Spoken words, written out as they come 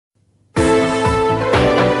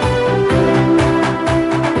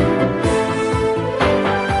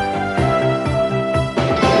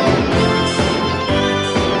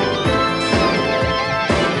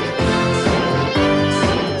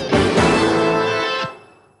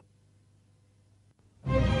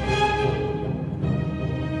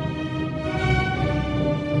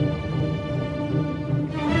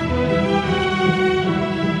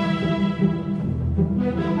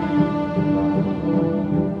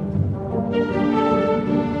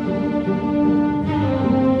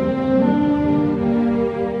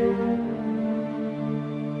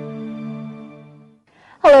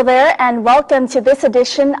Hello there, and welcome to this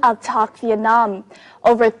edition of Talk Vietnam.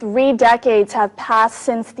 Over 3 decades have passed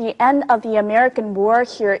since the end of the American war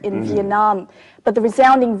here in Vietnam, but the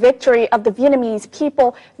resounding victory of the Vietnamese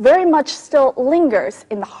people very much still lingers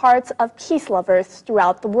in the hearts of peace lovers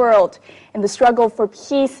throughout the world. In the struggle for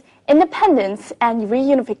peace, independence, and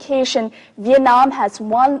reunification, Vietnam has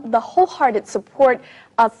won the wholehearted support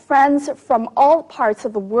of friends from all parts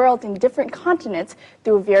of the world in different continents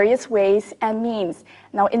through various ways and means.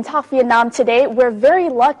 Now, in Talk Vietnam today, we're very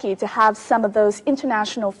lucky to have some of those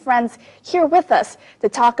international friends here with us to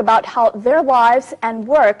talk about how their lives and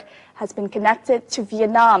work has been connected to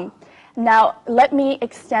Vietnam. Now, let me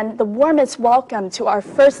extend the warmest welcome to our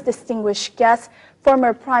first distinguished guest,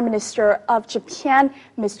 former Prime Minister of Japan,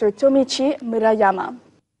 Mr. Tomiichi Murayama.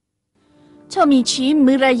 Tomiichi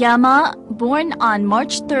Murayama, born on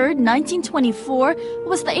March 3, 1924,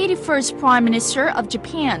 was the 81st Prime Minister of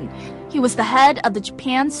Japan. He was the head of the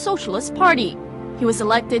Japan Socialist Party. He was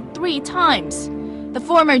elected 3 times. The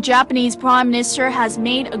former Japanese Prime Minister has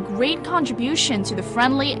made a great contribution to the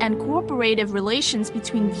friendly and cooperative relations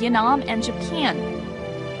between Vietnam and Japan.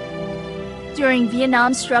 During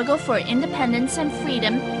Vietnam's struggle for independence and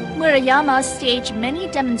freedom, Murayama staged many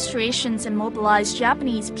demonstrations and mobilized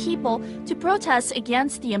Japanese people to protest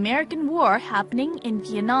against the American war happening in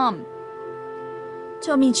Vietnam.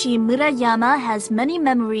 Tomiichi Murayama has many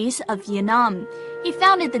memories of Vietnam. He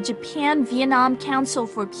founded the Japan-Vietnam Council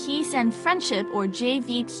for Peace and Friendship, or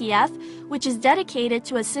JVPF, which is dedicated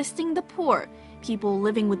to assisting the poor, people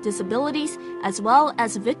living with disabilities, as well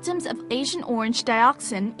as victims of Agent Orange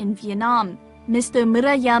dioxin in Vietnam. Mr.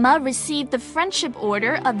 Murayama received the Friendship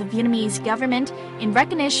Order of the Vietnamese government in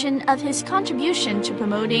recognition of his contribution to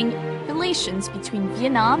promoting relations between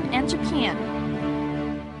Vietnam and Japan.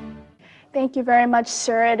 Thank you very much,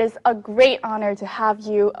 sir. It is a great honor to have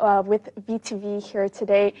you with VTV here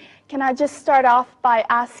today. Can I just start off by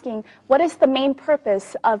asking, what is the main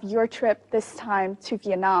purpose of your trip this time to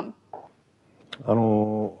Vietnam?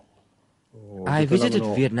 I visited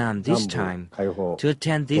Vietnam this time to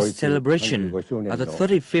attend this celebration of the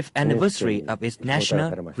 35th anniversary of its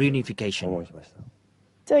national reunification.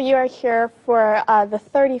 So you are here for the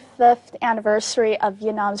 35th anniversary of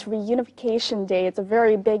Vietnam's reunification day. It's a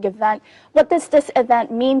very big event. What does this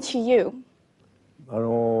event mean to you?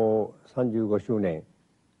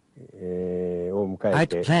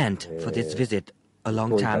 I'd planned for this visit a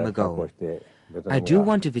long time ago. I do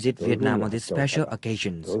want to visit Vietnam on these special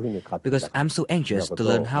occasions because I'm so anxious to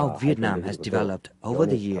learn how Vietnam has developed over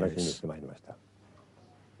the years.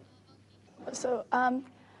 So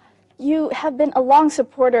you have been a long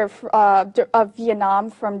supporter of Vietnam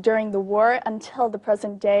from during the war until the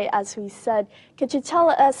present day, as we said. Could you tell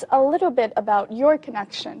us a little bit about your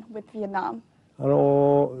connection with Vietnam?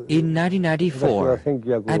 In 1994,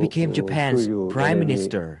 I became Japan's Prime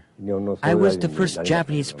Minister. I was the first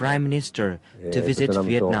Japanese Prime Minister to visit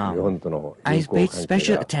Vietnam. I paid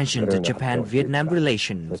special attention to Japan-Vietnam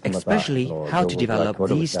relations, especially how to develop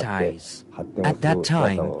these ties. At that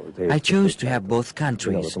time, I chose to have both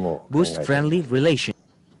countries boost friendly relations.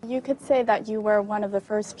 You could say that you were one of the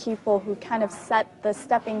first people who kind of set the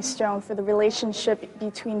stepping stone for the relationship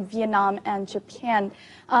between Vietnam and Japan.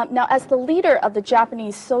 Now, as the leader of the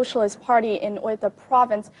Japanese Socialist Party in Hue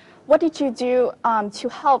province, what did you do to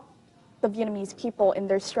help the Vietnamese people in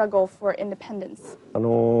their struggle for independence? On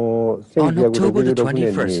October the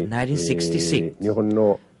 21st, 1966,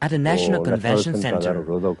 at the National Convention Center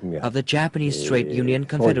of the Japanese Trade Union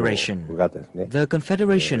Confederation, the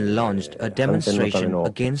Confederation launched a demonstration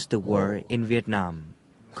against the war in Vietnam,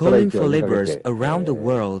 calling for laborers around the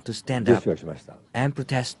world to stand up and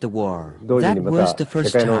protest the war. That was the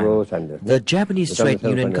first time the Japanese Trade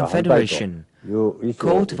Union Confederation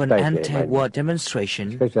called for an anti-war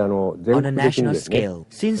demonstration on a national scale.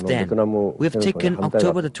 Since then, we've taken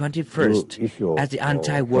October the 21st as the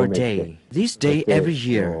anti-war day. This day every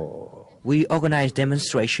year, we organize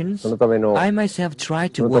demonstrations. I myself try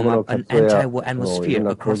to warm up an anti-war atmosphere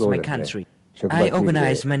across my country. I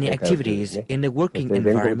organize many activities in the working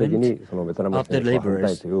environment of the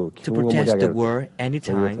laborers to protest the war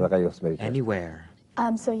anytime, anywhere.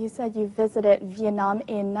 So you said you visited Vietnam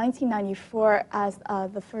in 1994 as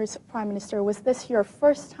the first Prime Minister. Was this your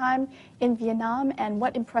first time in Vietnam, and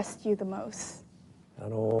what impressed you the most?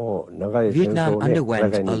 Vietnam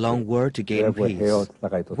underwent a long war to gain peace.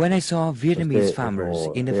 When I saw Vietnamese farmers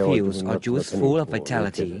in the fields or Jews full of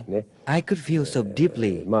vitality, I could feel so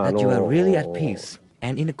deeply that you are really at peace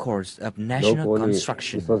and in the course of national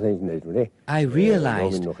construction. I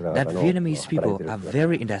realized that Vietnamese people are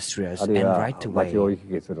very industrious and right away.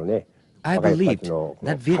 I believed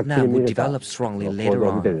that Vietnam would develop strongly later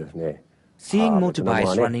on. Seeing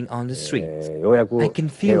motorbikes running on the streets, I can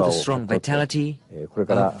feel the strong vitality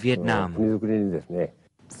of Vietnam.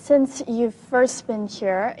 Since you've first been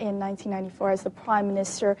here in 1994 as the Prime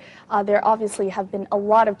Minister, there obviously have been a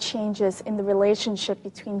lot of changes in the relationship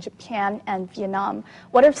between Japan and Vietnam.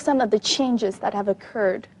 What are some of the changes that have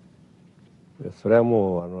occurred?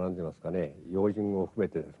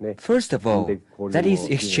 First of all, that is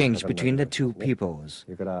exchange between the two peoples.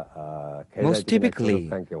 Most typically,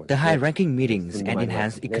 the high-ranking meetings and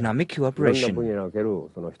enhanced economic cooperation.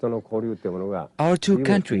 Our two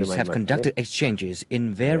countries have conducted exchanges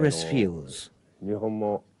in various fields.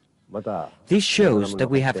 This shows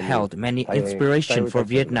that we have held many inspiration for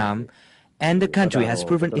Vietnam, and the country has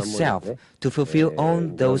proven itself to fulfill all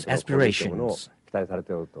those aspirations.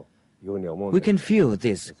 We can feel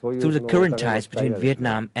this through the current ties between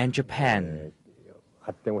Vietnam and Japan.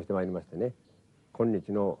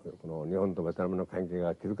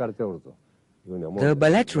 The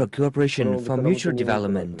bilateral cooperation for mutual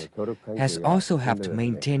development has also helped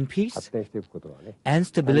maintain peace and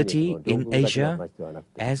stability in Asia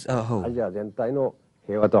as a whole.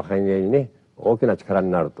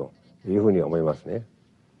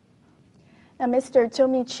 Now, Mr.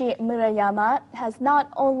 Tomiichi Murayama has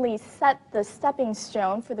not only set the stepping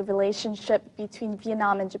stone for the relationship between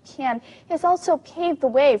Vietnam and Japan, he has also paved the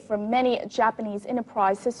way for many Japanese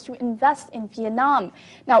enterprises to invest in Vietnam.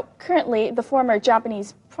 Now, currently, the former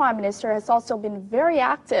Japanese Prime Minister has also been very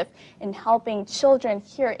active in helping children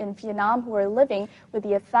here in Vietnam who are living with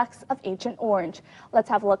the effects of Agent Orange. Let's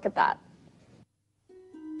have a look at that.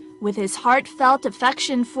 With his heartfelt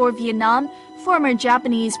affection for Vietnam, former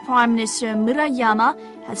Japanese Prime Minister Murayama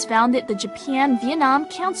has founded the Japan-Vietnam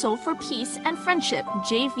Council for Peace and Friendship,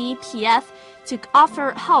 JVPF, to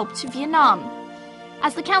offer help to Vietnam.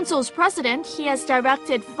 As the council's president, he has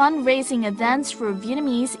directed fundraising events for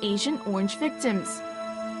Vietnamese Agent Orange victims.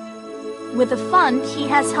 With the fund, he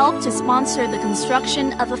has helped to sponsor the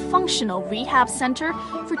construction of a functional rehab center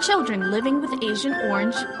for children living with Agent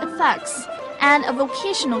Orange effects, and a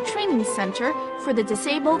vocational training center for the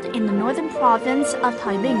disabled in the northern province of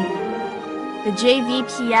Taiping. The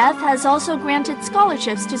JVPF has also granted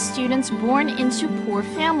scholarships to students born into poor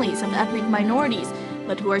families of ethnic minorities,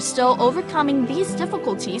 but who are still overcoming these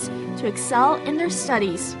difficulties to excel in their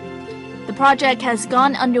studies. The project has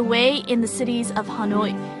gone underway in the cities of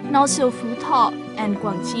Hanoi and also Phu Tho and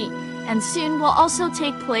Guangxi, and soon will also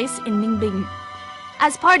take place in Ninh.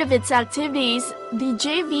 As part of its activities, the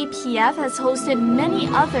JVPF has hosted many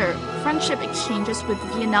other friendship exchanges with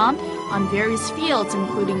Vietnam on various fields,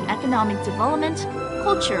 including economic development,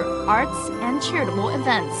 culture, arts, and charitable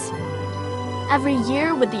events. Every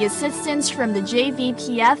year, with the assistance from the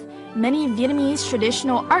JVPF, many Vietnamese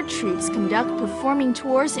traditional art troupes conduct performing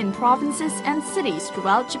tours in provinces and cities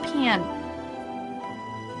throughout Japan.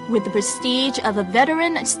 With the prestige of a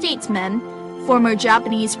veteran statesman, former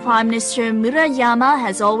Japanese Prime Minister Murayama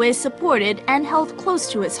has always supported and held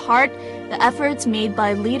close to his heart the efforts made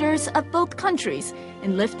by leaders of both countries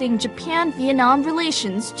in lifting Japan-Vietnam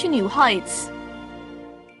relations to new heights.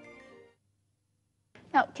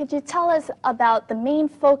 Now, could you tell us about the main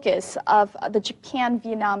focus of the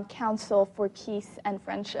Japan-Vietnam Council for Peace and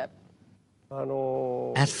Friendship?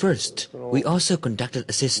 At first, we also conducted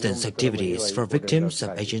assistance activities for victims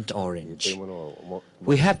of Agent Orange.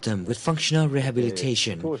 We helped them with functional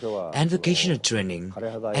rehabilitation and vocational training,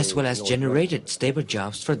 as well as generated stable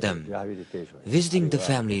jobs for them. Visiting the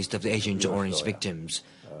families of the Agent Orange victims,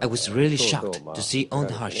 I was really shocked to see all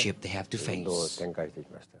the hardship they have to face.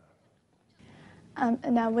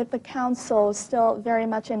 Now, with the Council still very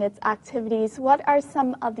much in its activities, what are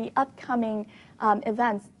some of the upcoming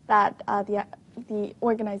events that the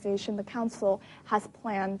organization, the Council, has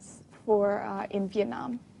plans for in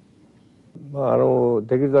Vietnam?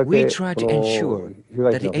 We try to ensure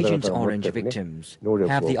that the Agent Orange victims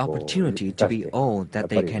have the opportunity to be all that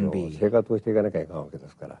they can be.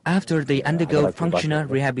 After they undergo functional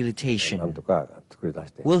rehabilitation,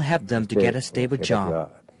 we'll help them to get a stable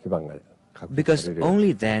job, because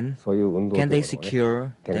only then can they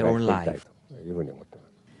secure their own life.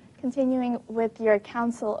 Continuing with your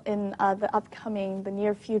council in the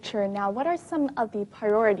near future now, what are some of the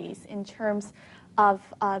priorities in terms of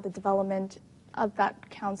the development of that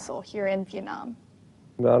council here in Vietnam?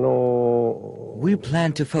 We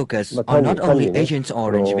plan to focus on not only Agent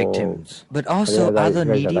Orange victims, but also other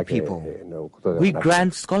needy people. We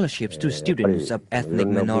grant scholarships to students of ethnic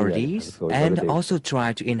minorities and also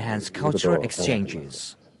try to enhance cultural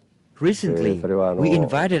exchanges. Recently, we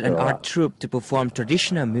invited an art troupe to perform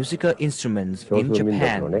traditional musical instruments in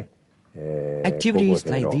Japan. Activities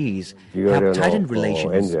like these have tightened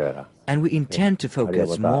relations, and we intend to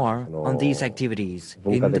focus more on these activities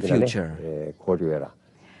in the future.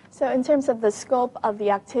 So in terms of the scope of the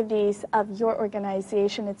activities of your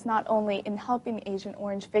organization, it's not only in helping Agent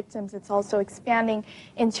Orange victims, it's also expanding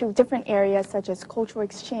into different areas such as cultural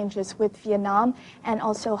exchanges with Vietnam and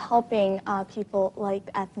also helping people like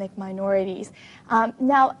ethnic minorities.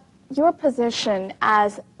 Now, your position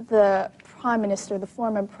as the Prime Minister, the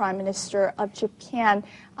former Prime Minister of Japan,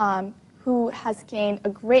 who has gained a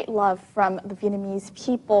great love from the Vietnamese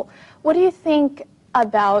people, what do you think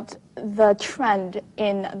about the trend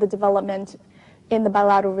in the development in the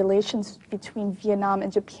bilateral relations between Vietnam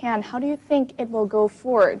and Japan? How do you think it will go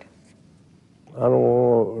forward? I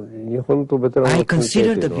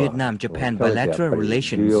consider the Vietnam-Japan bilateral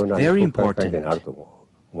relations very important,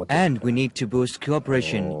 and we need to boost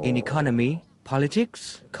cooperation in economy,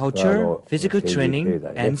 politics, culture, physical training,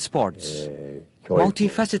 and sports.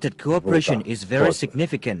 Multifaceted cooperation is very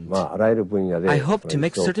significant. I hope to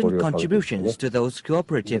make certain contributions to those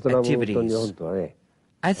cooperative activities.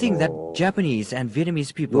 I think that Japanese and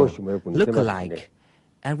Vietnamese people look alike,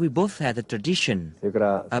 and we both have the tradition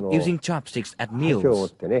of using chopsticks at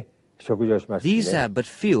meals. These are but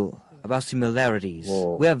few about similarities.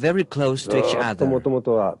 We are very close to each other.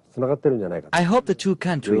 I hope the two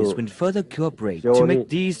countries will further cooperate to make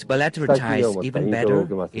these bilateral ties even better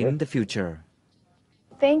in the future.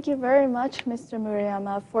 Thank you very much, Mr.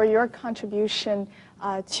 Murayama, for your contribution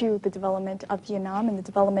to the development of Vietnam and the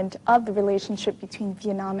development of the relationship between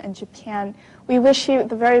Vietnam and Japan. We wish you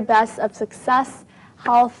the very best of success,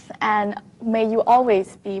 health, and may you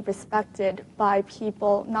always be respected by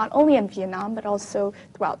people not only in Vietnam but also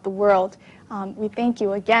throughout the world. We thank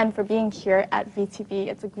you again for being here at VTV.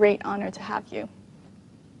 It's a great honor to have you.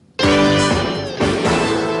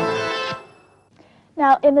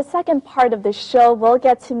 Now, in the second part of the show, we'll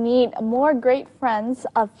get to meet more great friends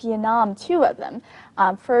of Vietnam, two of them.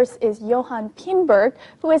 First is Johann Peanberg,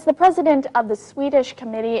 who is the president of the Swedish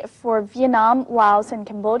Committee for Vietnam, Laos, and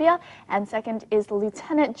Cambodia. And second is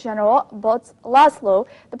Lieutenant General Botz Laszlo,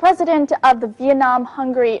 the president of the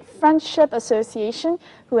Vietnam-Hungary Friendship Association,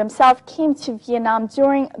 who himself came to Vietnam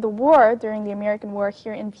during the American War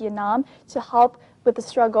here in Vietnam, to help with the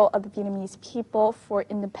struggle of the Vietnamese people for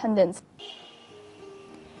independence.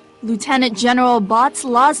 Lieutenant General Botz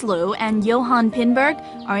Laszlo and Johann Peanberg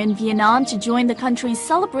are in Vietnam to join the country's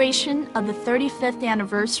celebration of the 35th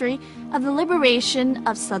anniversary of the liberation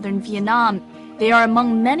of southern Vietnam. They are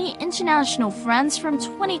among many international friends from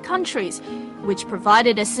 20 countries, which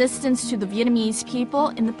provided assistance to the Vietnamese people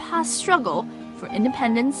in the past struggle for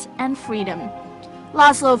independence and freedom.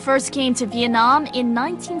 Laszlo first came to Vietnam in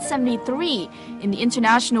 1973 in the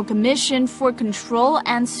International Commission for Control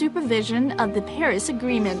and Supervision of the Paris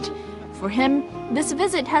Agreement. For him, this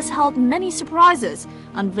visit has held many surprises,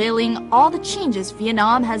 unveiling all the changes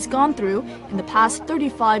Vietnam has gone through in the past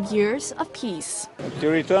 35 years of peace. To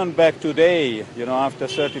return back today, after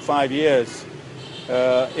 35 years,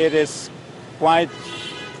 it is quite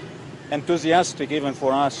enthusiastic even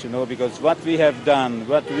for us, because what we have done,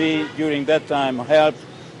 what we during that time helped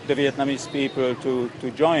the Vietnamese people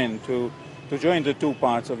to join the two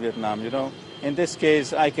parts of Vietnam, In this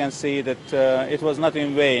case, I can see that it was not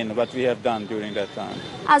in vain what we have done during that time.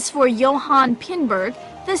 As for Johann Peanberg,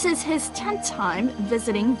 this is his 10th time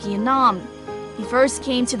visiting Vietnam. He first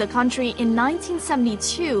came to the country in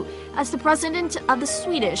 1972 as the president of the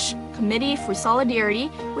Swedish Committee for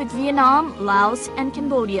Solidarity with Vietnam, Laos, and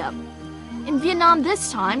Cambodia. In Vietnam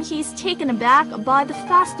this time, he's taken aback by the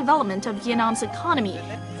fast development of Vietnam's economy.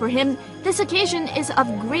 For him, this occasion is of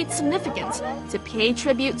great significance to pay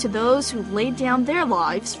tribute to those who laid down their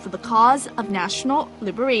lives for the cause of national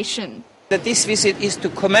liberation. This visit is to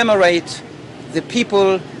commemorate the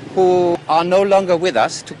people who are no longer with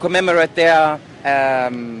us, to commemorate their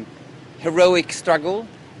heroic struggle,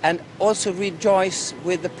 and also rejoice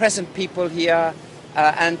with the present people here,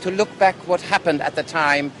 and to look back what happened at the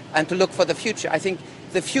time and to look for the future. I think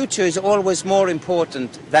the future is always more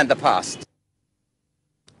important than the past.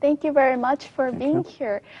 Thank you very much for being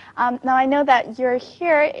here. Now, I know that you're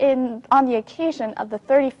here on the occasion of the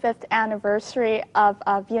 35th anniversary of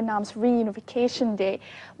Vietnam's Reunification Day.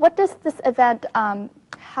 What does this event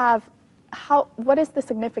what is the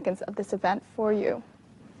significance of this event for you?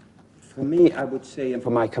 For me, I would say, and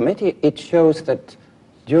for my committee, it shows that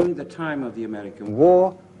during the time of the American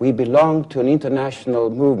War, we belonged to an international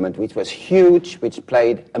movement which was huge, which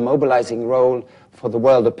played a mobilizing role for the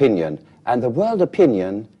world opinion. And the world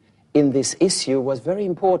opinion in this issue was very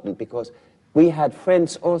important because we had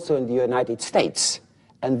friends also in the United States.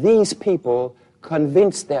 And these people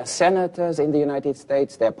convinced their senators in the United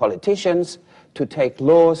States, their politicians, to take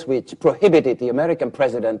laws which prohibited the American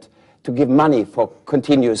president to give money for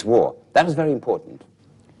continuous war. That was very important.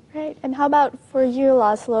 Right. And how about for you,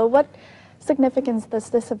 Laszlo? What significance does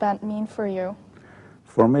this event mean for you?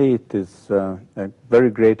 For me, it is a very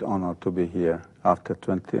great honor to be here after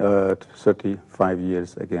 35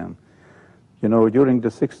 years again. You know, during the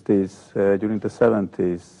 60s, during the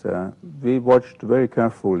 70s, we watched very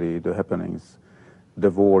carefully the happenings, the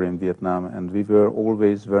war in Vietnam, and we were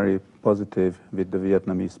always very positive with the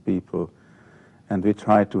Vietnamese people, and we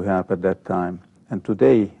tried to help at that time. And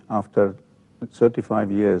today, after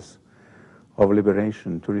 35 years of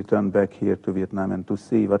liberation, to return back here to Vietnam and to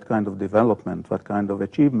see what kind of development, what kind of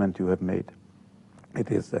achievement you have made,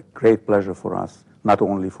 it is a great pleasure for us, not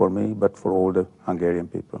only for me, but for all the Hungarian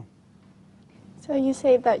people. So you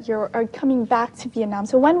say that you are coming back to Vietnam.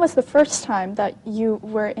 So when was the first time that you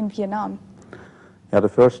were in Vietnam? Yeah, the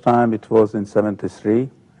first time it was in '73,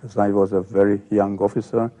 as I was a very young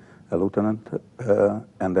officer, a lieutenant,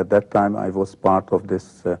 and at that time I was part of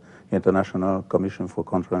this International Commission for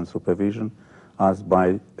Control and Supervision, asked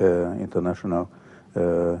by international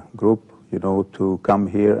group, you know, to come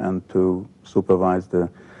here and to supervise the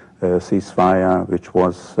ceasefire which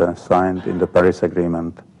was signed in the Paris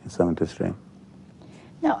Agreement in '73.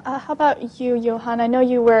 Now, how about you, Johann? I know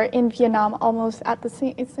you were in Vietnam almost at the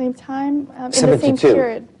same time, in the same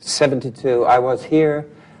period. 72. I was here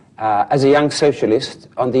as a young socialist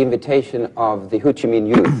on the invitation of the Ho Chi Minh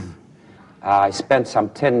Youth. I spent some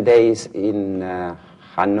 10 days in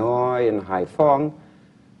Hanoi and Haiphong,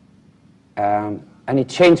 and it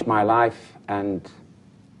changed my life and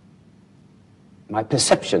my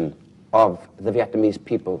perception of the Vietnamese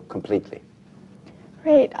people completely.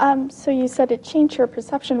 Great. So you said it changed your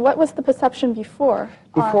perception. What was the perception before?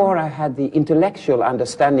 Before, I had the intellectual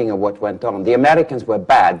understanding of what went on. The Americans were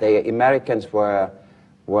bad. The Americans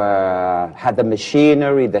had the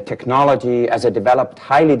machinery, the technology as a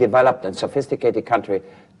highly developed and sophisticated country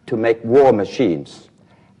to make war machines.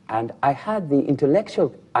 And I had the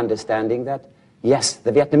intellectual understanding that, yes,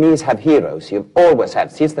 the Vietnamese have heroes. You've always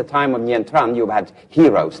had. Since the time of Nguyen Tran, you've had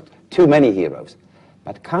heroes, too many heroes.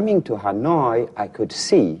 But coming to Hanoi, I could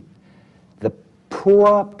see the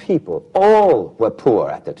poor people, all were poor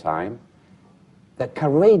at the time, the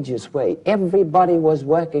courageous way. Everybody was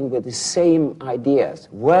working with the same ideas,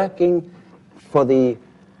 working for the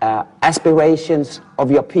aspirations of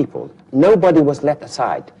your people. Nobody was let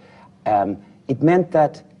aside. It meant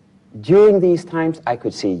that during these times, I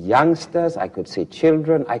could see youngsters, I could see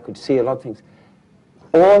children, I could see a lot of things,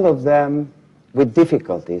 all of them with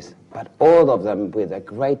difficulties, but all of them with a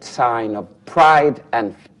great sign of pride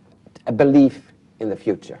and a belief in the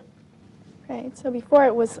future. Right, so before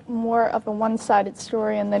it was more of a one-sided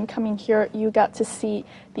story, and then coming here, you got to see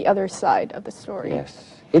the other side of the story.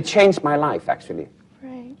 Yes, it changed my life, actually.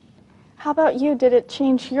 Right. How about you? Did it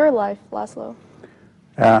change your life, Laszlo?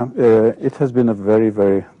 It has been a very,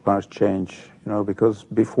 very large change, you know, because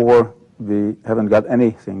before we haven't got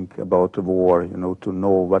anything about the war, you know, to know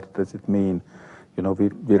what does it mean. You know, we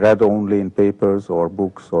read only in papers or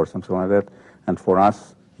books or something like that, and for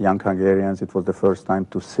us, young Hungarians, it was the first time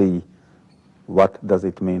to see what does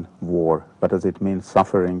it mean war, what does it mean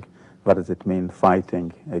suffering, what does it mean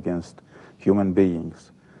fighting against human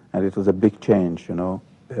beings. And it was a big change, you know,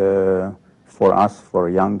 for us, for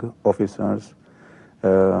young officers.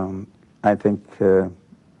 I think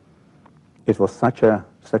it was such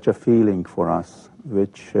a feeling for us,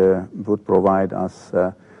 which would provide us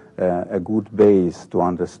a good base to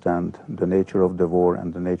understand the nature of the war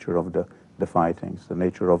and the nature of the fightings, the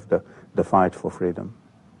nature of the fight for freedom.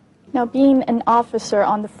 Now, being an officer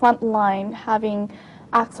on the front line, having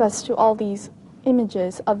access to all these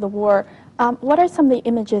images of the war, what are some of the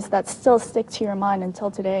images that still stick to your mind until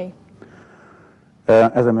today?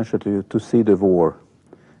 As I mentioned to you, to see the war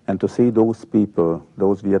and to see those people,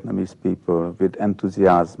 those Vietnamese people with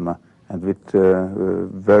enthusiasm and with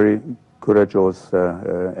very courageous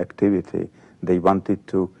activity. They wanted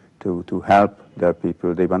to help their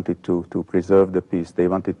people, they wanted to preserve the peace, they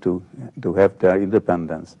wanted to have their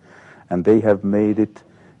independence. And they have made it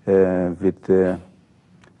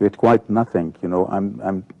with quite nothing. You know,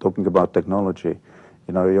 I'm talking about technology.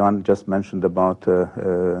 You know, Johann just mentioned about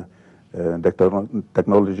the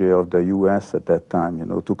technology of the US at that time. You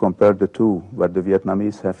know, to compare the two, what the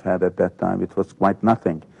Vietnamese have had at that time, it was quite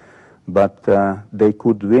nothing. But they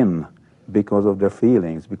could win because of their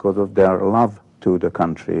feelings, because of their love to the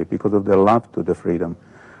country, because of their love to the freedom.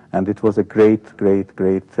 And it was a great, great,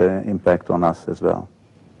 great impact on us as well.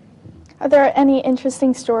 Are there any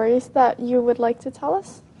interesting stories that you would like to tell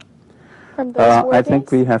us? from those war I days?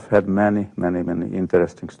 think we have had many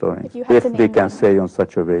interesting stories, if we can say on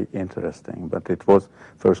such a way interesting. But it was,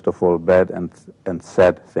 first of all, bad and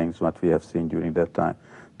sad things what we have seen during that time.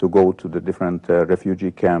 To go to the different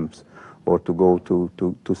refugee camps, or to go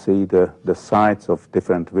to see the sites of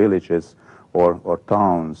different villages or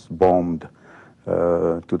towns bombed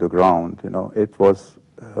to the ground. You know, it was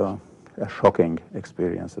a shocking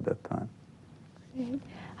experience at that time. Okay.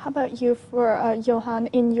 How about you, for Johann?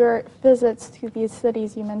 In your visits to these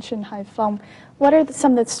cities, you mentioned Haiphong. What are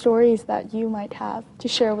some of the stories that you might have to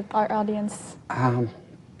share with our audience?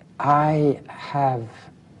 I have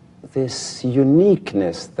this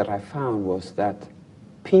uniqueness that I found was that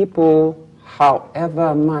people,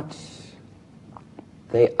 however much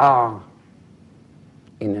they are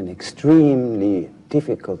in an extremely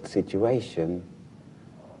difficult situation,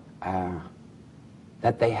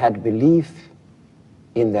 that they had belief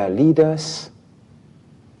in their leaders,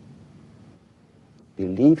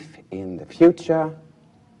 belief in the future,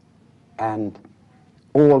 and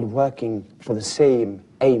all working for the same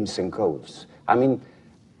aims and goals. I mean,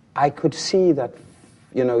 I could see that,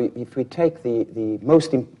 you know, if we take the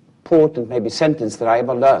most important maybe sentence that I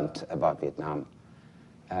ever learned about Vietnam,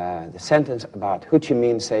 the sentence about Ho Chi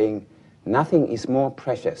Minh saying, "Nothing is more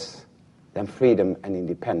precious than freedom and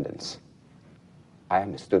independence." I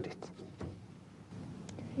understood it.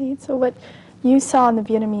 Okay, so what you saw in the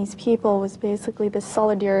Vietnamese people was basically the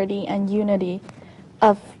solidarity and unity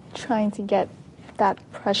of trying to get that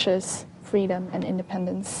precious freedom and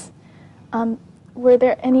independence. Were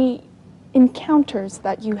there any encounters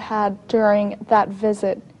that you had during that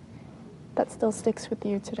visit that still sticks with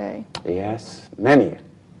you today? Yes, many.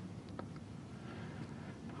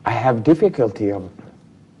 I have difficulty of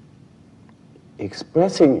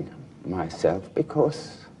expressing myself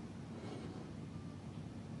because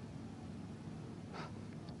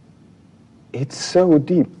it's so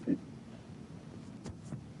deep.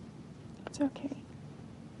 It's okay.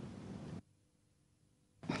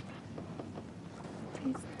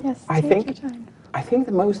 Please, yes, take your time. I think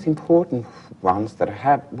the most important ones that I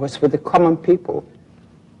had was with the common people,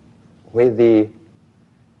 with the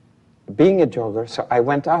being a jogger. So I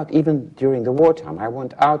went out, even during the wartime, I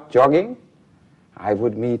went out jogging. I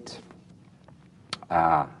would meet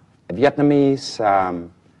a Vietnamese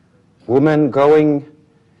woman going,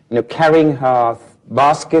 you know, carrying her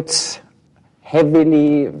baskets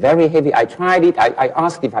heavily, very heavy. I tried it. I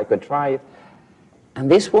asked if I could try it.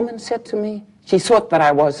 And this woman said to me, she thought that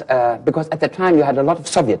I was, because at the time you had a lot of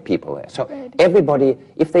Soviet people there. So everybody,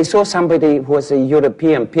 if they saw somebody who was a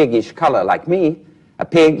European piggish color like me, a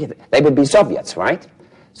pig, they would be Soviets, right?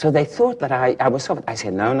 So they thought that I was Soviet. I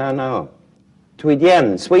said, no, no, no.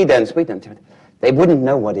 Sweden. They wouldn't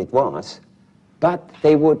know what it was, but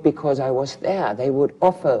they would, because I was there, they would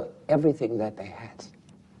offer everything that they had.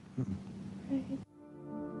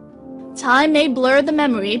 Time may blur the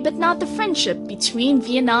memory, but not the friendship between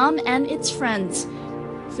Vietnam and its friends.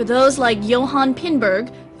 For those like Johann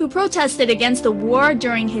Peanberg, who protested against the war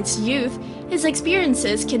during his youth, his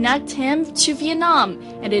experiences connect him to Vietnam,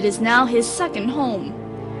 and it is now his second home.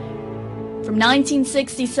 From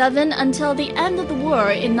 1967 until the end of the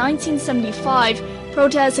war in 1975,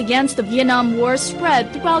 protests against the Vietnam War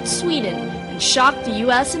spread throughout Sweden and shocked the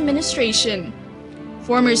U.S. administration.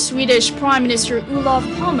 Former Swedish Prime Minister Olof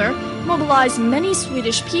Palme mobilized many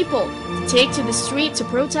Swedish people to take to the street to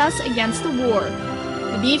protest against the war,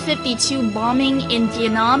 the B-52 bombing in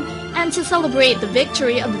Vietnam, and to celebrate the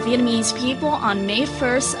victory of the Vietnamese people on May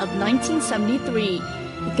 1st of 1973.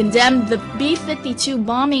 He condemned the B-52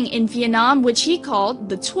 bombing in Vietnam, which he called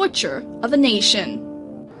the torture of a nation.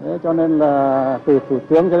 Cho nên là từ thủ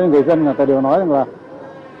tướng cho đến người dân, người ta đều nói rằng là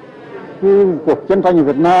cái cuộc chiến tranh ở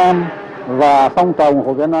Việt Nam và phong trào ủng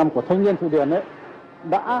hộ Việt Nam của thanh niên Thụy Điển ấy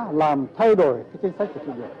đã làm thay đổi cái chính sách của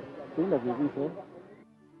Thụy Điển. Chính là vì như thế.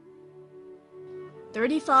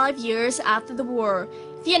 35 years after the war,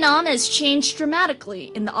 Vietnam has changed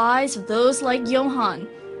dramatically in the eyes of those like Johann.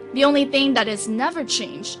 The only thing that has never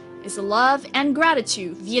changed is the love and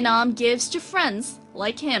gratitude Vietnam gives to friends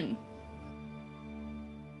like him.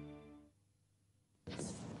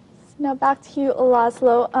 Now back to you,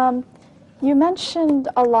 Laszlo. You mentioned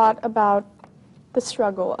a lot about the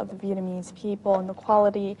struggle of the Vietnamese people and the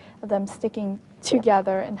quality of them sticking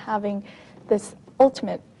together and having this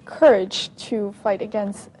ultimate courage to fight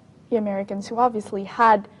against the Americans, who obviously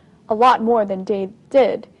had a lot more than they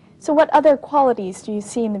did. So what other qualities do you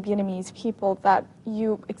see in the Vietnamese people that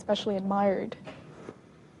you especially admired?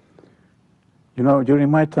 You know, during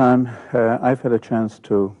my time, I've had a chance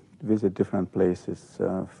to visit different places.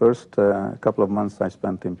 First, a couple of months I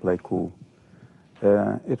spent in Pleiku.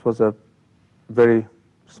 It was a very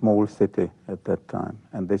small city at that time,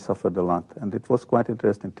 and they suffered a lot. And it was quite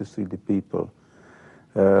interesting to see the people.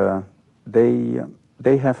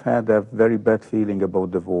 They have had a very bad feeling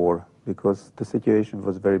about the war because the situation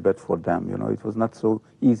was very bad for them. You know, it was not so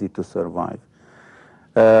easy to survive.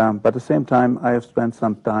 But at the same time, I have spent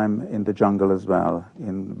some time in the jungle as well,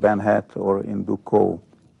 in Ben Het or in Buko,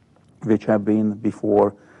 which have been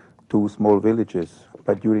before 2 small villages.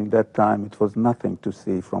 But during that time, it was nothing to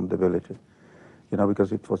see from the villages, you know,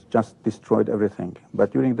 because it was just destroyed everything.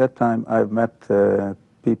 But during that time, I've met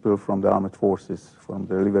people from the armed forces, from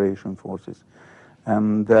the liberation forces.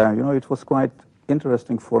 And, you know, it was quite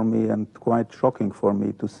interesting for me and quite shocking for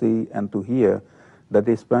me to see and to hear that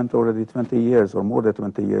they spent already 20 years or more than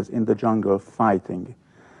 20 years in the jungle fighting.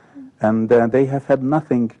 And they have had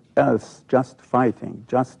nothing else, just fighting,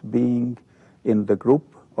 just being in the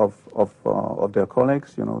group of their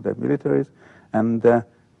colleagues, you know, their militaries, and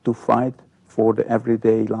to fight for the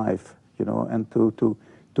everyday life, you know, and to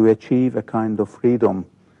achieve a kind of freedom.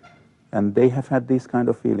 And they have had this kind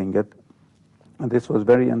of feeling. And this was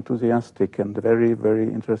very enthusiastic and very, very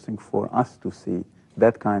interesting for us to see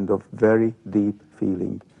that kind of very deep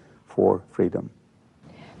feeling for freedom.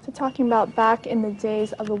 So talking about back in the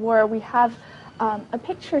days of the war, we have a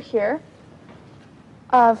picture here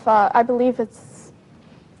of, I believe it's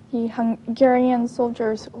the Hungarian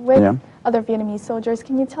soldiers with other Vietnamese soldiers.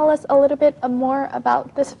 Can you tell us a little bit more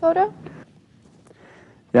about this photo?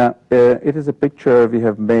 Yeah, it is a picture we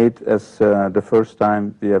have made as the first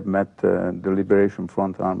time we have met the Liberation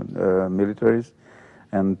Front armed militaries.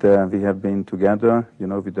 And we have been together, you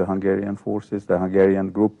know, with the Hungarian forces, the Hungarian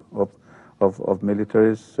group of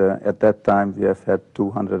militaries. At that time, we have had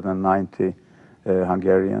 290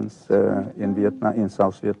 Hungarians in Vietnam, in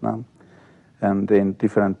South Vietnam, and in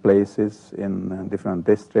different places, in different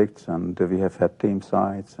districts. And we have had team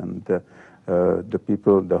sites, and the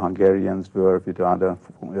people, the Hungarians, were with the other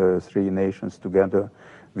 3 nations together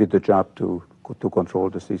with the job to control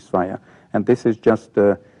the ceasefire. And this is just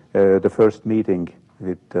the first meeting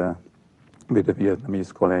with the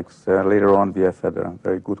Vietnamese colleagues. Later on, we have had a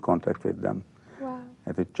very good contact with them. Wow.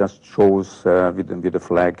 And it just shows with the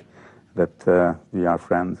flag that we are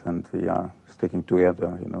friends and we are sticking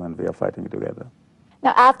together, you know, and we are fighting together.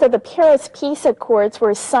 Now, after the Paris Peace Accords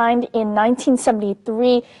were signed in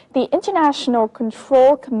 1973, the International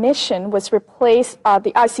Control Commission was replaced,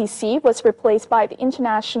 the ICC was replaced by the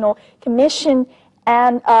International Commission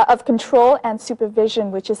of Control and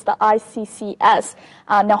Supervision, which is the ICCS.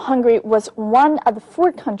 Now, Hungary was one of the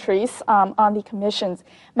 4 countries on the commissions.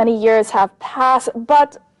 Many years have passed,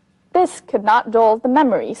 but this could not dull the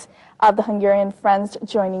memories of the Hungarian friends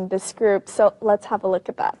joining this group. So let's have a look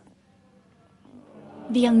at that.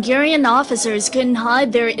 The Hungarian officers couldn't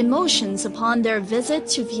hide their emotions upon their visit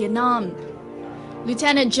to Vietnam.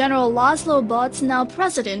 Lieutenant General Laszlo Botz, now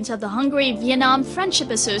president of the Hungary-Vietnam Friendship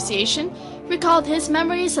Association, recalled his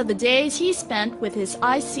memories of the days he spent with his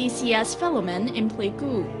ICCS fellowmen in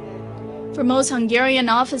Pleiku. For most Hungarian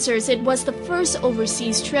officers, it was the first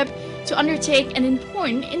overseas trip to undertake an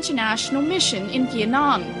important international mission in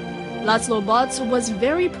Vietnam. Laszlo Botz was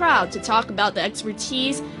very proud to talk about the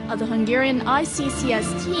expertise of the Hungarian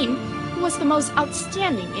ICCS team, who was the most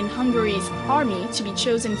outstanding in Hungary's army to be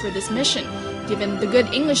chosen for this mission, given the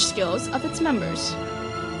good English skills of its members.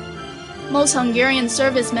 Most Hungarian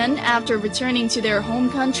servicemen, after returning to their home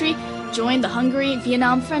country, joined the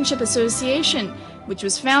Hungary-Vietnam Friendship Association, which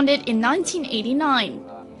was founded in 1989.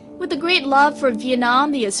 With a great love for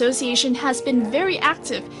Vietnam, the association has been very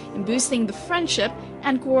active in boosting the friendship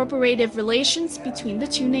and cooperative relations between the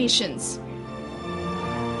 2 nations.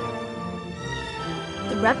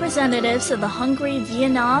 The representatives of the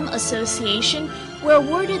Hungary-Vietnam Association were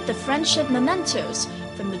awarded the Friendship Mementos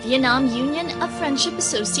from the Vietnam Union of Friendship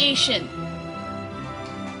Association.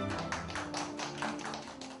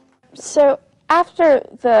 So after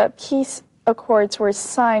the peace accords were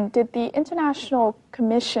signed, did the International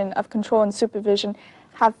Commission of Control and Supervision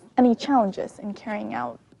have any challenges in carrying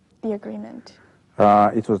out the agreement?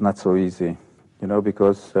 It was not so easy, you know,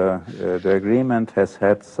 because the agreement has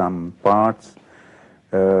had some parts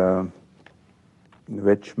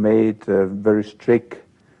which made very strict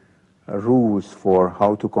rules for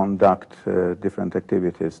how to conduct different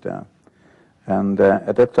activities there. And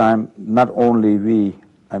at that time, not only we,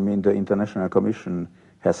 I mean the International Commission,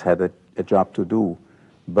 has had a job to do,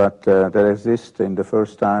 but there exists in the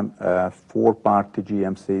first time a 4-party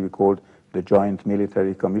GMC we called the Joint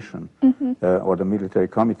Military Commission, or the Military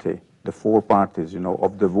Committee. The 4 parties, you know,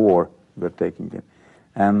 of the war were taking it.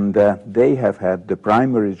 And they have had the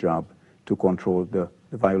primary job to control the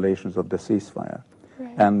violations of the ceasefire.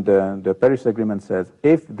 Right. And the Paris Agreement says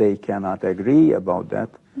if they cannot agree about that,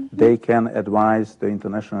 they can advise the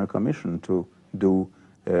International Commission to do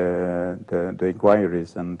the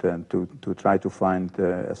inquiries and to try to find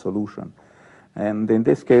a solution. And in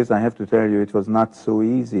this case, I have to tell you, it was not so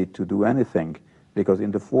easy to do anything, because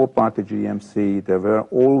in the four-party GMC, there were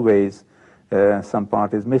always some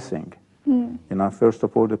parties missing. You know, first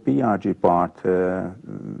of all, the PRG part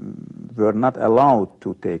were not allowed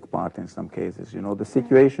to take part in some cases. You know, the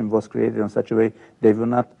situation was created in such a way they were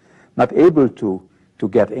not able to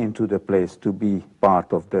get into the place to be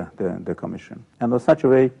part of the commission. And in such a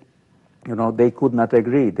way, you know, they could not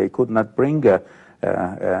agree. They could not bring a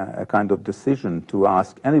kind of decision to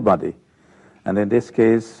ask anybody. And in this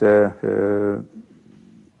case,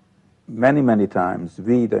 many times,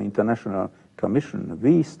 we, the International Commission,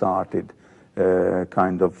 we started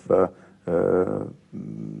kind of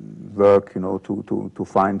work, you know, to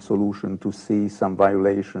find solution, to see some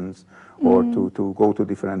violations, or to go to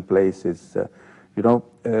different places. You know,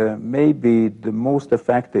 maybe the most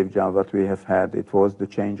effective job that we have had, it was the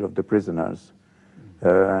change of the prisoners.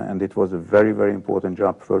 And it was a very, very important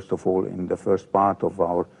job, first of all, in the first part of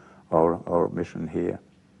our mission here.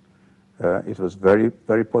 It was very,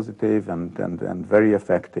 very positive and very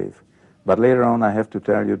effective. But later on, I have to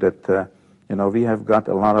tell you that, you know, we have got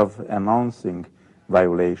a lot of announcing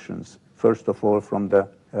violations, first of all, from the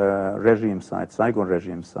regime side, Saigon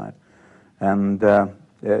regime side. And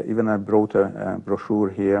even I brought a brochure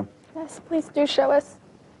here. Yes, please do show us.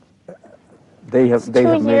 They have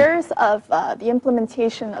 2 years of the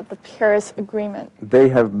implementation of the Paris Agreement. They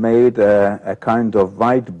have made a kind of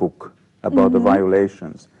white book about the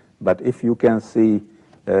violations. But if you can see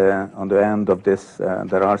on the end of this,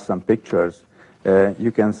 there are some pictures.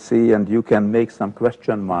 You can see and you can make some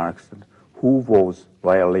question marks. Who was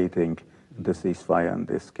violating the ceasefire in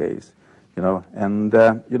this case? You know, and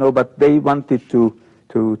you know, but they wanted to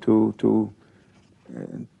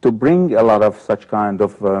bring a lot of such kind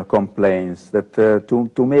of complaints, that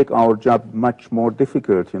to make our job much more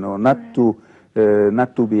difficult, you know, not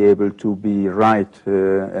to be able to be right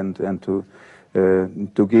and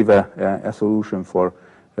to give a solution for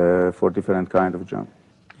different kind of job.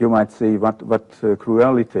 You might see what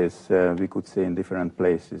cruelties we could see in different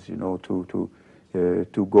places, you know, to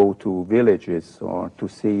go to villages or to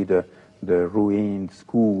see the ruined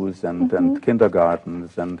schools and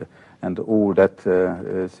kindergartens and all that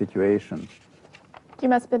situation. You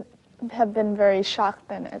must have been very shocked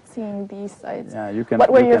then at seeing these sites. Yeah, you can.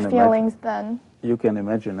 What were your feelings then? You can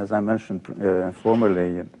imagine, as I mentioned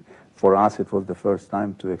formerly, for us it was the first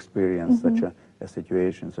time to experience such a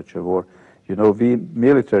situation, such a war. You know, we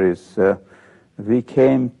militaries, we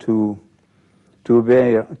came to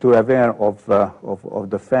aware of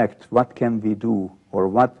the fact what can we do, or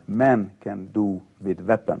what men can do with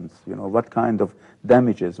weapons. You know, what kind of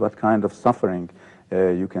damages, what kind of suffering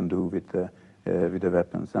you can do with the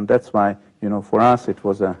weapons. And that's why, you know, for us it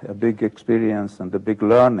was a big experience and a big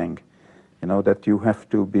learning, you know, that you have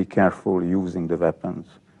to be careful using the weapons.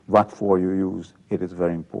 What for you use, it is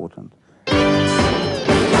very important.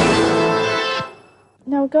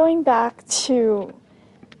 Now, going back to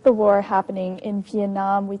the war happening in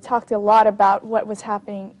Vietnam, we talked a lot about what was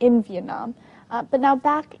happening in Vietnam. But now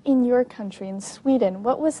back in your country, in Sweden,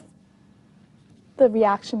 what was the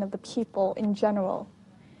reaction of the people in general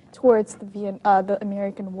towards the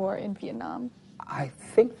American war in Vietnam? I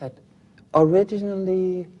think that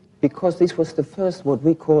originally, because this was the first what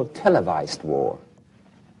we call televised war,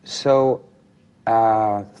 so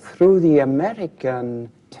through the American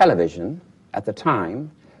television at the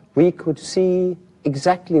time, we could see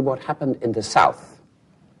exactly what happened in the South.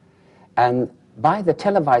 And by the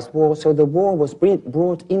televised war, so the war was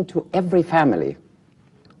brought into every family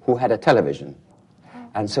who had a television.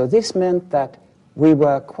 And so this meant that we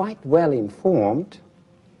were quite well informed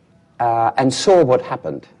and saw what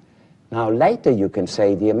happened. Now later you can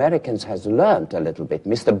say the Americans has learned a little bit.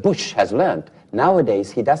 Mr. Bush has learned.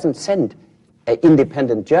 Nowadays he doesn't send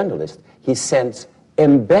independent journalists, he sends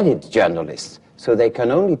embedded journalists. So they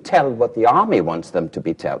can only tell what the army wants them to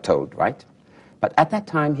be told, right? But at that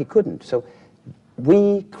time he couldn't. So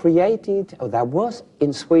we created, or there was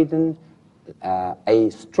in Sweden, a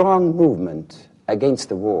strong movement against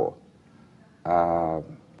the war,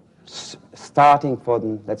 starting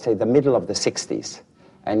from, let's say, the middle of the 60s.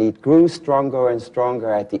 And it grew stronger and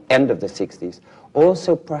stronger at the end of the 60s.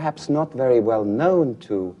 Also, perhaps not very well known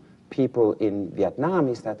to people in Vietnam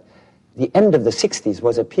is that the end of the 60s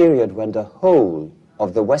was a period when the whole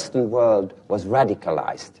of the Western world was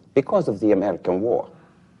radicalized because of the American war.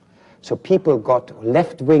 So people got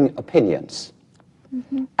left-wing opinions.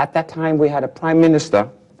 At that time, we had a prime minister,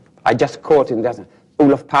 I just caught in that,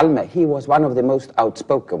 Olof Palme. He was one of the most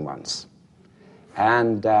outspoken ones.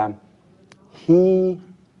 And he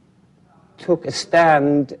took a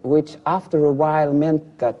stand which after a while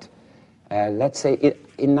meant that, let's say,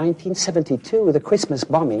 in 1972, the Christmas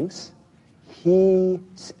bombings, he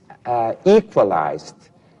equalized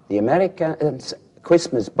the Americans'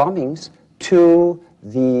 Christmas bombings to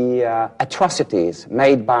the atrocities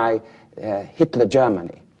made by Hitler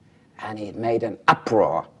Germany. And it made an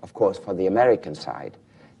uproar, of course, for the American side.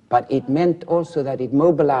 But it meant also that it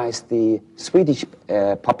mobilized the Swedish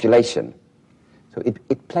population. So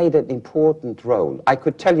it played an important role. I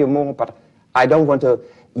could tell you more, but I don't want to.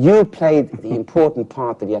 You played the important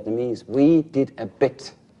part, the Vietnamese. We did a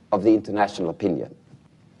bit of the international opinion.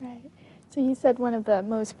 Right. So you said one of the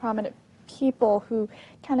most prominent people who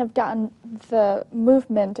kind of gotten the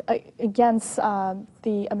movement against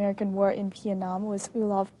the American war in Vietnam was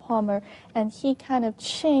Olof Palme, and he kind of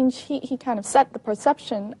changed, he kind of set the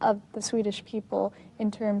perception of the Swedish people in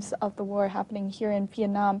terms of the war happening here in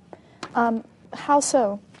Vietnam. How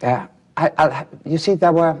so? You see,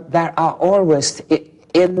 there are always,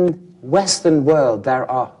 in Western world, there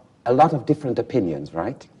are a lot of different opinions,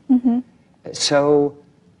 right? So,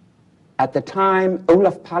 at the time,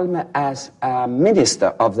 Olof Palme, as a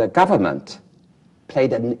minister of the government,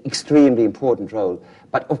 played an extremely important role.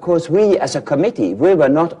 But of course, we as a committee, we were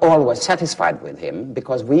not always satisfied with him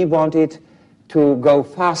because we wanted to go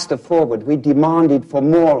faster forward. We demanded for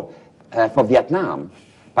more for Vietnam.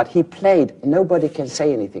 But he played, nobody can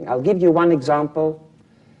say anything. I'll give you one example.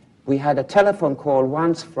 We had a telephone call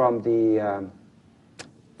once from the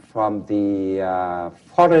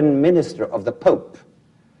foreign minister of the Pope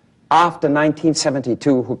after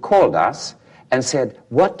 1972 who called us and said,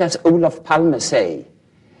 what does Olof Palme say?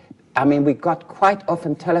 I mean, we got quite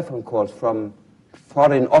often telephone calls from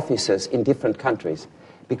foreign officers in different countries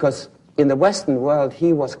because in the Western world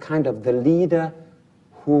he was kind of the leader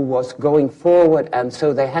who was going forward, and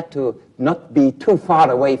so they had to not be too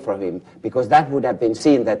far away from him because that would have been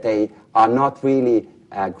seen that they are not really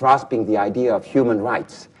grasping the idea of human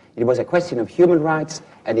rights. It was a question of human rights,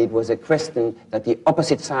 and it was a question that the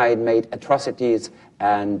opposite side made atrocities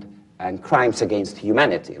and crimes against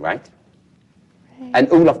humanity, right? And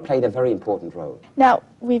Olof played a very important role. Now,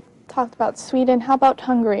 we've talked about Sweden. How about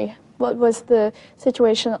Hungary? What was the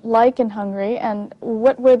situation like in Hungary, and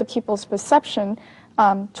what were the people's perception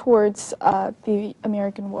towards the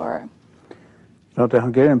American war? Now, the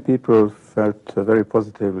Hungarian people felt very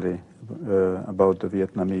positively about the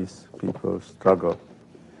Vietnamese people's struggle.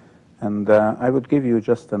 And I would give you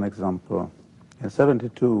just an example. In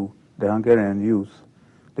 1972, the Hungarian youth,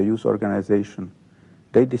 the youth organization,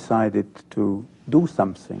 they decided to do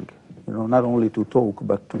something, you know, not only to talk,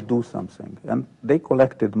 but to do something. And they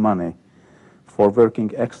collected money for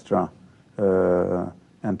working extra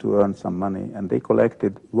and to earn some money. And they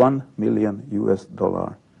collected $1 million US.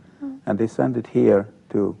 And they sent it here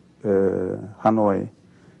to Hanoi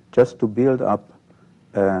just to build up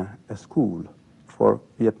a school for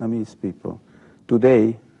Vietnamese people.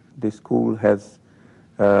 Today, this school has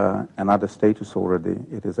another status already.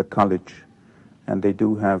 It is a college, and they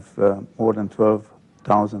do have more than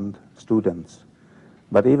 12,000 students.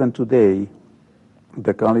 But even today,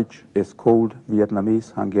 the college is called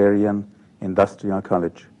Vietnamese Hungarian Industrial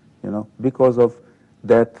College, you know, because of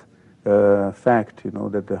that fact, you know,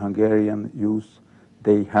 that the Hungarian youth,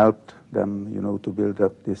 they helped them, you know, to build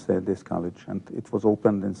up this college, and it was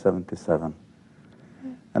opened in 1977.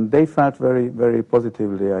 And they felt very, very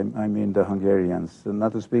positively, I mean the Hungarians. And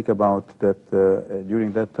not to speak about that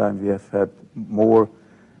during that time we have had more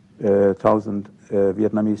 1,000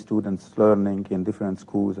 Vietnamese students learning in different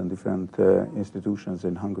schools and different institutions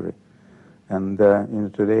in Hungary. And you know,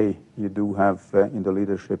 today you do have in the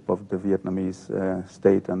leadership of the Vietnamese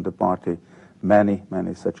state and the party many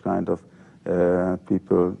such kind of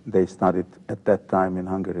people. They studied at that time in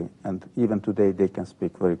Hungary, and even today they can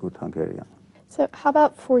speak very good Hungarian. So how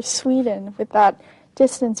about for Sweden, with that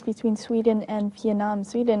distance between Sweden and Vietnam?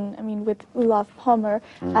 Sweden, I mean, with Olof Palme,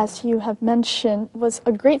 as you have mentioned, was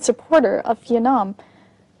a great supporter of Vietnam.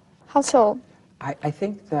 How so? I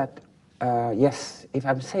think that, yes, if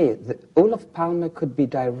I'm saying that Olof Palme could be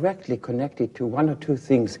directly connected to one or two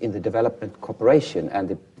things in the development cooperation and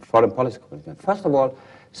the foreign policy cooperation. First of all,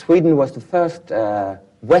 Sweden was the first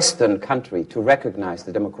Western country to recognize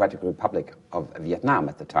the Democratic Republic of Vietnam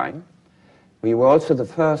at the time. We were also the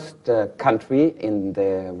first country in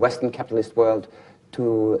the Western capitalist world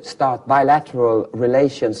to start bilateral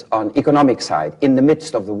relations on economic side in the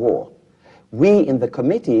midst of the war. We in the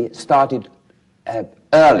committee started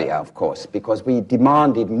earlier, of course, because we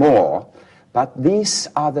demanded more. But these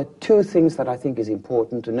are the two things that I think is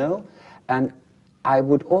important to know. And I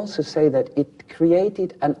would also say that it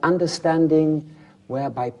created an understanding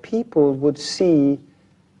whereby people would see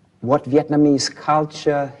what Vietnamese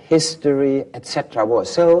culture, history, etc.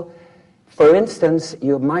 was. So, for instance,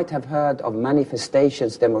 you might have heard of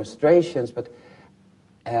manifestations, demonstrations, but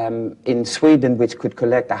in Sweden, which could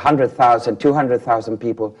collect 100,000, 200,000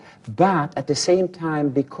 people. But at the same time,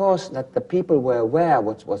 because that the people were aware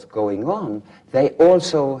what was going on, they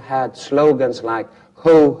also had slogans like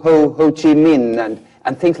Ho, Ho, Ho Chi Minh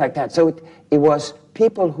and things like that. So it was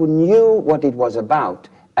people who knew what it was about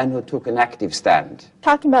and who took an active stand.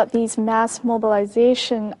 Talking about these mass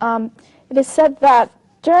mobilization, it is said that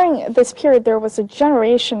during this period there was a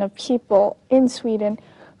generation of people in Sweden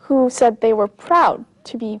who said they were proud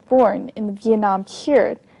to be born in the Vietnam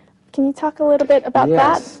period. Can you talk a little bit about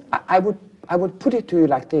that? Yes, I would put it to you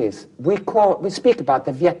like this. We speak about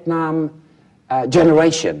the Vietnam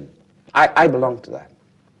generation. I belong to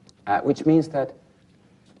that, which means that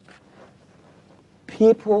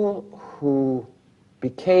people who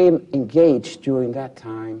became engaged during that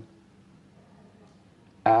time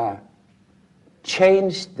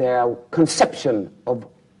changed their conception of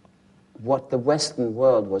what the Western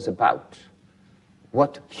world was about,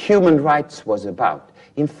 what human rights was about.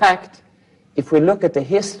 In fact, if we look at the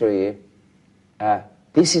history,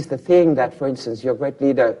 this is the thing that, for instance, your great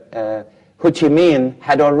leader, Ho Chi Minh,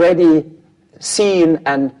 had already seen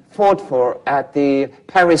and fought for at the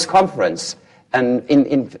Paris conference.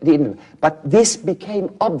 But this became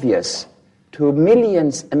obvious to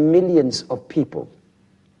millions and millions of people.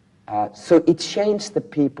 So it changed the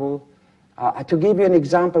people. To give you an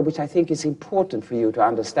example, which I think is important for you to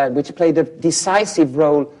understand, which played a decisive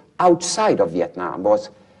role outside of Vietnam, was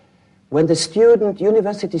when the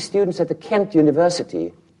university students at the Kent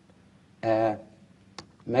University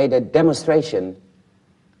made a demonstration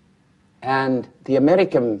and the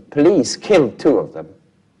American police killed 2 of them.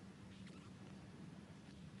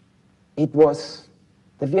 It was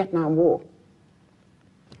the Vietnam War.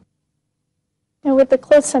 And with the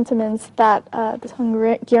close sentiments that the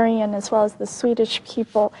Hungarian as well as the Swedish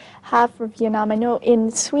people have for Vietnam, I know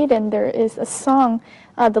in Sweden there is a song,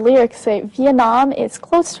 the lyrics say, Vietnam is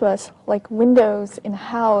close to us like windows in a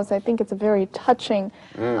house. I think it's a very touching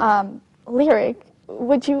lyric.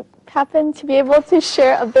 Would you happen to be able to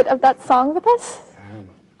share a bit of that song with us?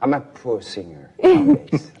 I'm a poor singer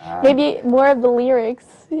nowadays. Maybe more of the lyrics.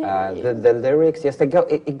 The lyrics, yes,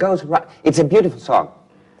 it goes right. It's a beautiful song.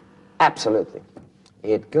 Absolutely.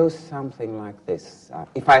 It goes something like this.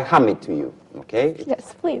 If I hum it to you, okay?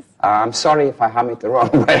 Yes, please. I'm sorry if I hum it the wrong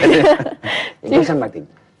way. It goes something like this.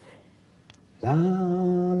 La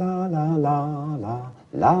la la la la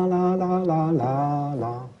la la la la la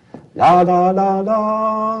la la la la la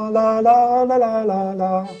la la la la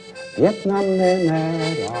la. Vietnam är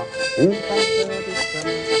nära utanför ditt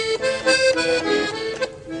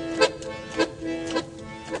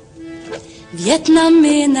Vietnam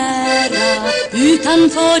är nära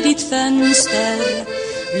utanför ditt fönster.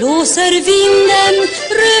 Blåser vinden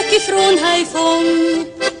rök ifrån Haiphong.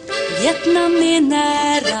 Vietnam är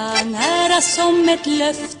nära, nära som ett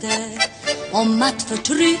löfte om att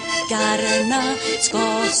förtryckarna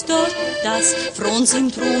ska störtas från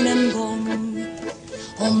sin tron en gång.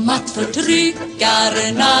 Om att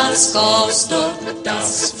förtryckarna ska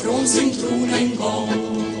störtas från sin tron en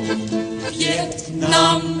gång.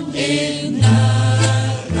 Vietnam är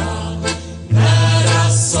nära, nära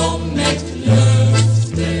som ett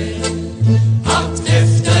löfte att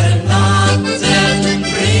efter natten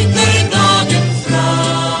bryter dagen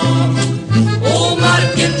fram och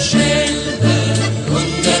marken skälver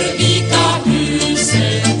under Vita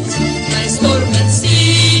huset när stormen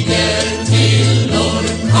stiger till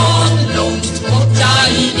orkan långt borta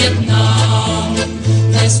i Vietnam.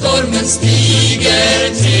 När stormen stiger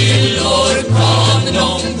till orkan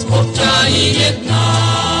långt borta i Vietnam.